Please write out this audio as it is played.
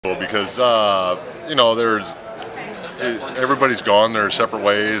Because you know, everybody's gone their separate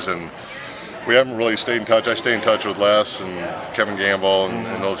ways, and we haven't really stayed in touch. I stay in touch with Les and Kevin Gamble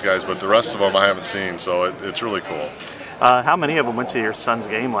and those guys, but the rest of them I haven't seen, so it's really cool. How many of them went to your son's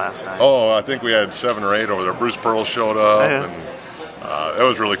game last night? Oh, I think we had 7 or 8 over there. Bruce Pearl showed up, and it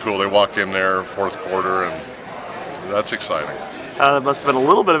was really cool. They walk in there fourth quarter, and that's exciting. That must have been a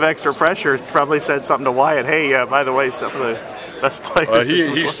little bit of extra pressure. Probably said something to Wyatt. Hey, by the way, some of the best players.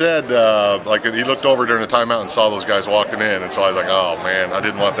 He said, like, he looked over during the timeout and saw those guys walking in, and so I was like, oh man, I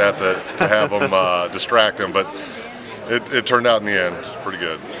didn't want that to have them distract him, but it turned out in the end pretty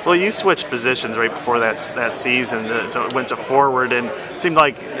good. Well, you switched positions right before that season, went to forward, and it seemed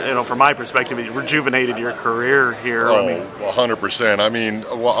like, you know, from my perspective, it rejuvenated your career here. Oh, 100%. I mean,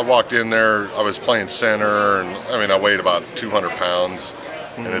 I walked in there, I was playing center, and I mean, I weighed about 200 pounds,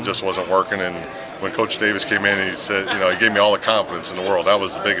 and it just wasn't working. And when Coach Davis came in, he said, you know, he gave me all the confidence in the world. That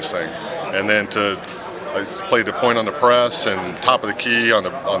was the biggest thing. And then I played the point on the press and top of the key on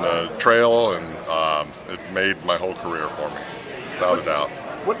the trail, and it made my whole career for me, without a doubt.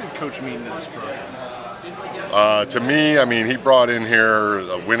 What did Coach mean to this program? To me, I mean, he brought in here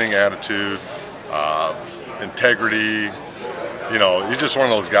a winning attitude, integrity. You know, he's just one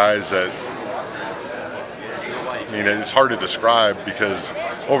of those guys that, I mean, it's hard to describe because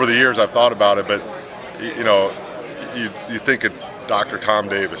over the years I've thought about it, but, you know, you think of Dr. Tom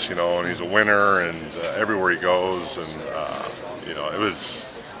Davis, you know, and he's a winner, and everywhere he goes, and, you know,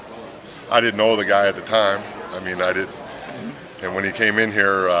 I didn't know the guy at the time. I mean, I did. And when he came in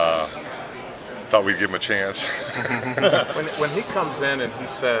here, thought we'd give him a chance. when he comes in and he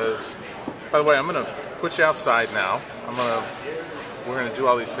says, by the way, I'm going to put you outside now. We're going to do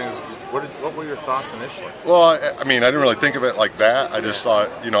all these things. What were your thoughts initially? Well, I mean, I didn't really think of it like that. I just thought,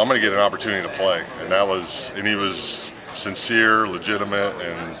 you know, I'm going to get an opportunity to play, and he was sincere, legitimate,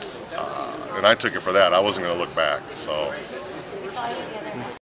 and I took it for that. I wasn't going to look back. So.